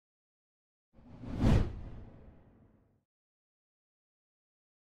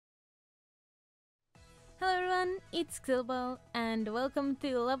Hello everyone, it's xillball and welcome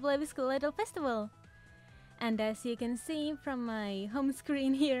to Love Live School Idol Festival. And as you can see from my home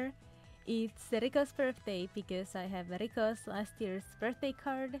screen here, it's Riko's birthday because I have Riko's last year's birthday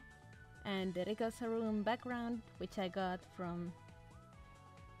card and Riko's room background, which I got from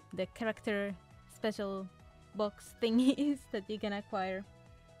the character special box thingies that you can acquire.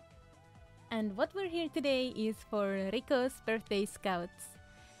 And what we're here today is for Riko's birthday scouts.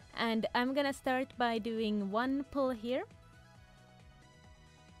 And I'm gonna start by doing one pull here,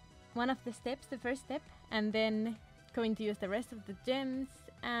 one of the steps, the first step, and then going to use the rest of the gems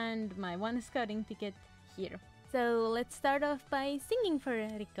and my one scouting ticket here. So let's start off by singing for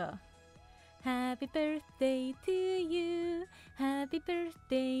Riko. Happy birthday to you, happy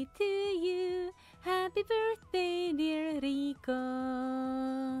birthday to you, happy birthday dear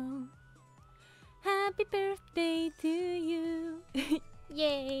Riko. Happy birthday to you.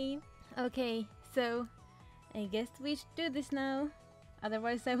 Yay! Okay, so I guess we should do this now.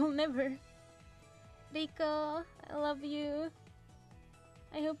 Otherwise I will never. Riko, I love you.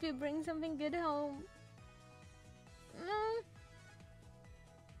 I hope you bring something good home.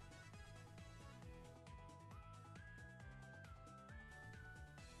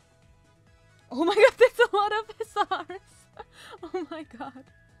 Oh my god, that's a lot of SRs! Oh my god.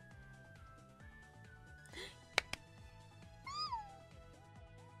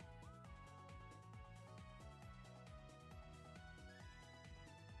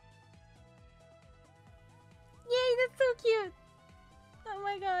 Yay, that's so cute! Oh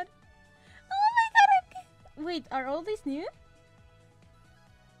my god. Oh my god! Wait, are all these new?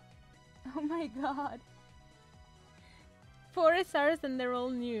 Oh my god. 4 SRs and they're all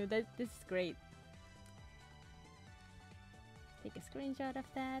new. This is great. Take a screenshot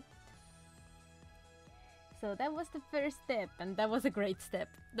of that. So that was the first step, and that was a great step.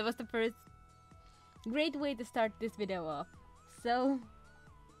 That was the first great way to start this video off. So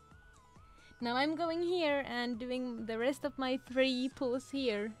now I'm going here and doing the rest of my 3 pulls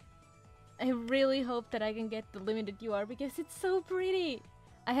here. I really hope that I can get the limited UR because it's so pretty.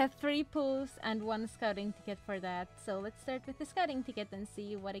 I have 3 pulls and 1 scouting ticket for that. So let's start with the scouting ticket and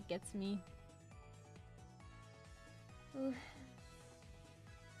see what it gets me. Ooh.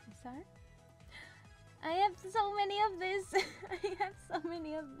 I'm sorry? I have so many of this. I have so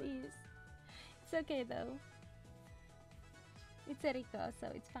many of these. It's okay though. It's Riko,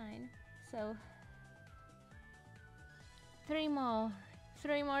 so it's fine. So 3 more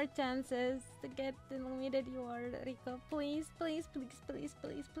chances to get the limited UR, Riko. Please, please, please, please,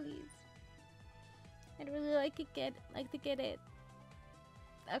 please, please. I'd really like to get it.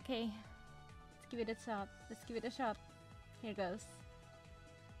 Okay, let's give it a shot. Let's give it a shot. Here goes.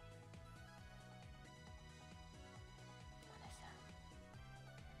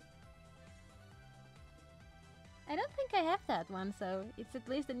 I don't think I have that one, so it's at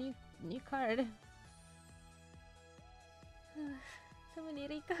least a new card. So many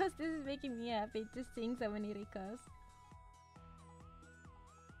Rikos, this is making me happy, just seeing so many Rikos.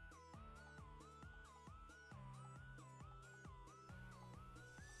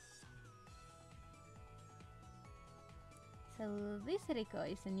 So this Riko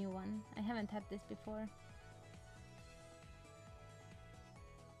is a new one, I haven't had this before.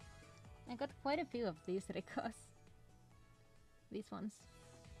 I got quite a few of these Rikos. These ones.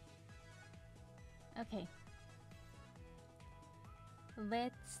 Okay.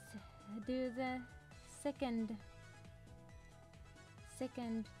 Let's do the second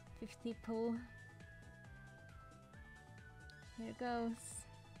 50 pull. Here goes.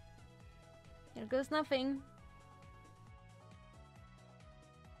 Here goes nothing.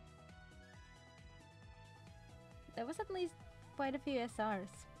 There was at least quite a few SRs.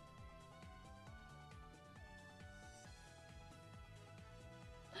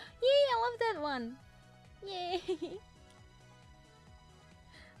 Yay, I love that one! Yay!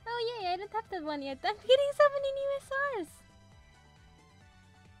 Oh yay, I don't have that one yet. I'm getting so many new SRs!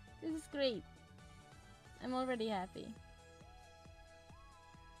 This is great. I'm already happy.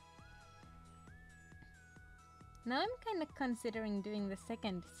 Now I'm kinda considering doing the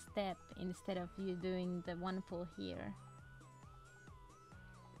second step instead of you doing the one pull here.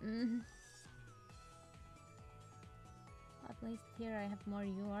 At least here I have more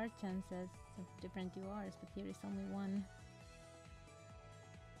UR chances of different URs, but here is only one.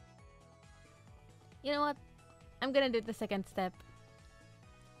 You know what? I'm gonna do the second step.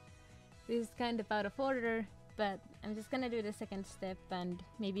 This is kind of out of order, but I'm just gonna do the second step and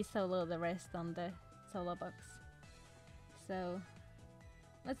maybe solo the rest on the solo box. So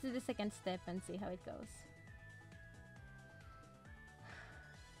let's do the second step and see how it goes.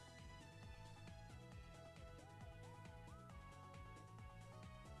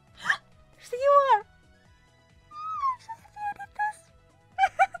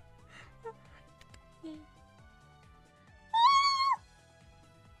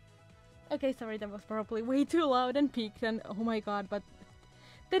 Okay, sorry, that was probably way too loud and peaked, and oh my god, but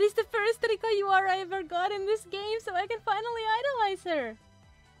that is the first Riko UR I ever got in this game, so I can finally idolize her!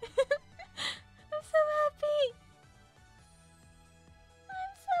 I'm so happy!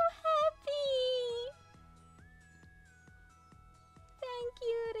 I'm so happy! Thank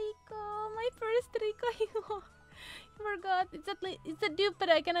you, Riko! My first Riko UR! I forgot, it's a dupe, but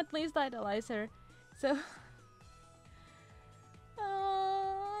I can at least idolize her. So...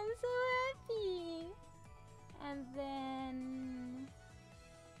 oh, I'm so happy! And then...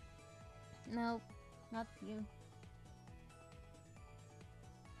 nope, not you.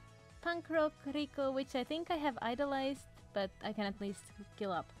 Punk Rock Riko, which I think I have idolized, but I can at least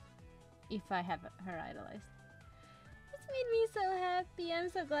kill up if I have her idolized. It's made me so happy, I'm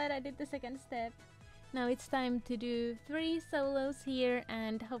so glad I did the second step. Now it's time to do 3 solos here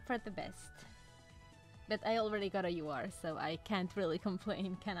and hope for the best. But I already got a UR, so I can't really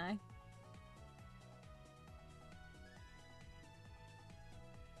complain, can I?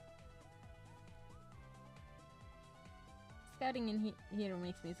 Scouting in here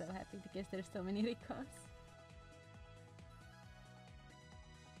makes me so happy because there's so many Rikos.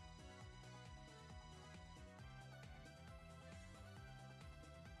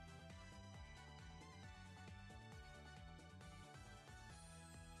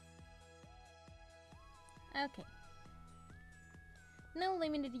 Okay. No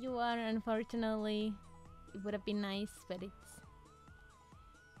limited UR, unfortunately. It would have been nice, but it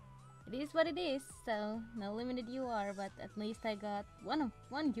is what it is, so no limited UR, but at least I got one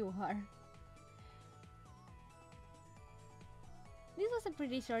UR. This was a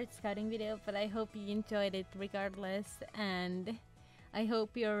pretty short scouting video, but I hope you enjoyed it regardless, and I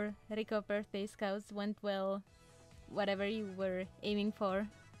hope your Riko birthday scouts went well, whatever you were aiming for.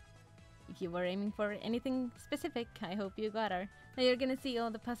 If you were aiming for anything specific, I hope you got her. Now you're gonna see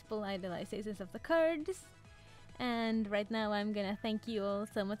all the possible idolizations of the cards. And right now I'm gonna thank you all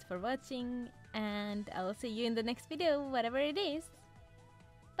so much for watching, and I'll see you in the next video, whatever it is.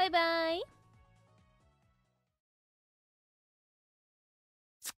 Bye bye!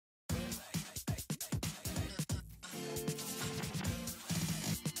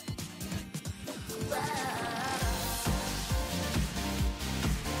 Wow.